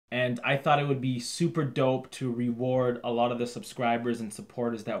And I thought it would be super dope to reward a lot of the subscribers and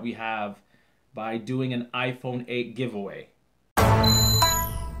supporters that we have by doing an iPhone 8 giveaway.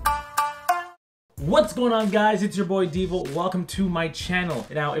 What's going on, guys? It's your boy Devo. Welcome to my channel.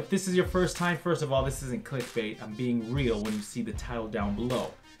 Now, if this is your first time, first of all, this isn't clickbait. I'm being real when you see the title down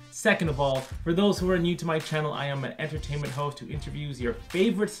below. Second of all, for those who are new to my channel, I am an entertainment host who interviews your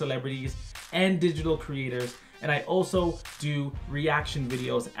favorite celebrities and digital creators, and I also do reaction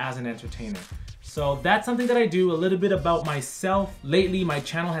videos as an entertainer. So that's something that I do. A little bit about myself. Lately, my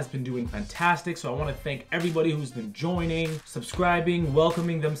channel has been doing fantastic, so I want to thank everybody who's been joining, subscribing,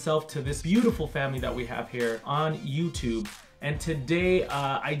 welcoming themselves to this beautiful family that we have here on YouTube. And today,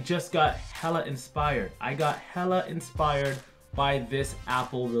 I just got hella inspired. I got hella inspired by this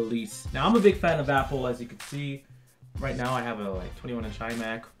Apple release. Now, I'm a big fan of Apple, as you can see. Right now, I have a 21-inch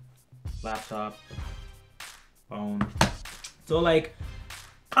iMac, laptop, phone. So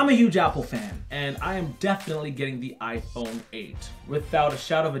I'm a huge Apple fan, and I am definitely getting the iPhone 8. Without a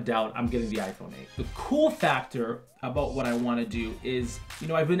shadow of a doubt, I'm getting the iPhone 8. The cool factor about what I want to do is,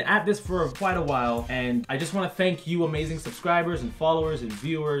 I've been at this for quite a while, and I just want to thank you amazing subscribers and followers and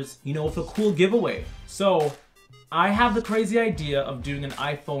viewers, with a cool giveaway. So I have the crazy idea of doing an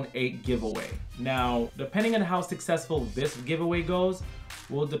iPhone 8 giveaway. Now, depending on how successful this giveaway goes,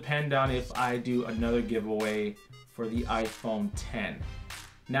 will depend on if I do another giveaway for the iPhone 10.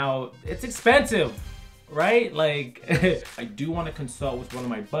 Now, it's expensive, right? I do want to consult with one of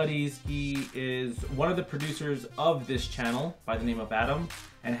my buddies. He is one of the producers of this channel by the name of Adam,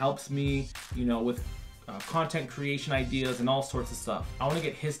 and helps me, with content creation ideas and all sorts of stuff. I want to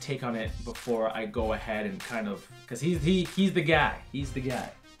get his take on it before I go ahead and because he's the guy. He's the guy.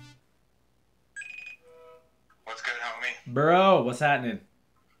 What's good, homie? Bro, what's happening?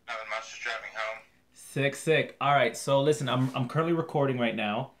 Nothing much, just driving home. Sick. All right, so listen, I'm currently recording right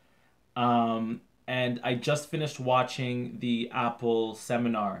now, and I just finished watching the Apple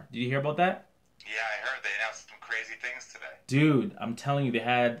seminar. Did you hear about that? Yeah, I heard they announced some crazy things today. Dude, I'm telling you, they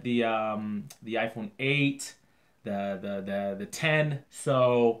had the iPhone 8, the 10.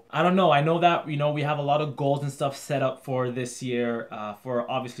 So I don't know. I know that we have a lot of goals and stuff set up for this year, for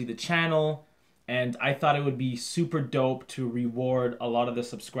obviously the channel. And I thought it would be super dope to reward a lot of the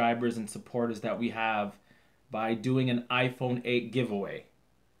subscribers and supporters that we have by doing an iPhone 8 giveaway.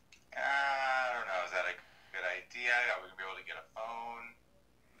 I don't know. Is that a good idea? Are we going to be able to get a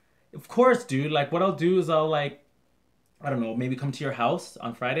phone? Of course, dude. What I'll do is I'll I don't know, maybe come to your house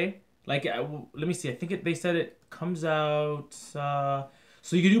on Friday. Let me see. I think they said it comes out. So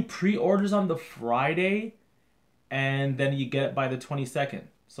you can do pre-orders on the Friday, and then you get it by the 22nd.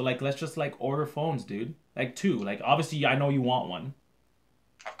 So let's just order phones, dude. Two. Obviously I know you want one.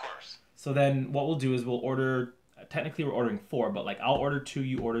 Of course. So then what we'll do is we'll order, technically we're ordering 4, but I'll order 2,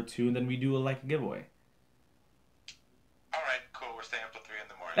 you order 2, and then we do a giveaway. All right, cool. We're staying up till 3 in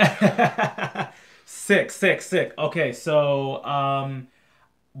the morning. Sick. Okay, so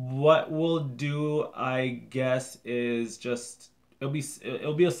what we'll do, I guess, is just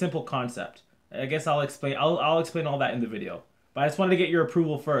it'll be a simple concept. I guess I'll explain all that in the video. But I just wanted to get your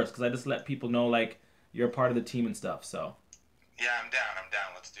approval first, because I just let people know you're a part of the team and stuff. So yeah, I'm down.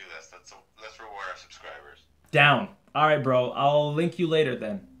 Let's do this. Let's reward our subscribers. Down. All right, bro. I'll link you later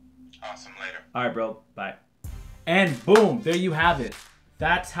then. Awesome. Later. All right, bro. Bye. And boom, there you have it.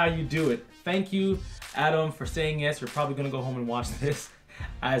 That's how you do it. Thank you, Adam, for saying yes. You're probably gonna go home and watch this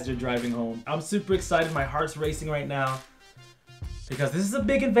as you're driving home. I'm super excited. My heart's racing right now, because this is a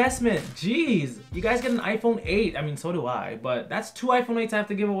big investment. Jeez, you guys get an iPhone 8. I mean, so do I, but that's 2 iPhone 8s I have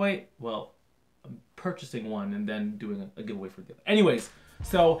to give away. Well, I'm purchasing one and then doing a giveaway for the other. Anyways,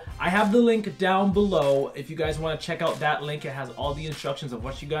 so I have the link down below. If you guys want to check out that link, it has all the instructions of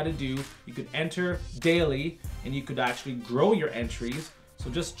what you got to do. You could enter daily, and you could actually grow your entries. So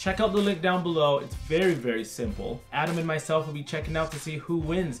just check out the link down below. It's very, very simple. Adam and myself will be checking out to see who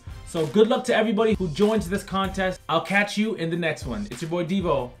wins. So good luck to everybody who joins this contest. I'll catch you in the next one. It's your boy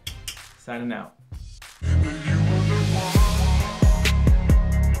Devo, signing out.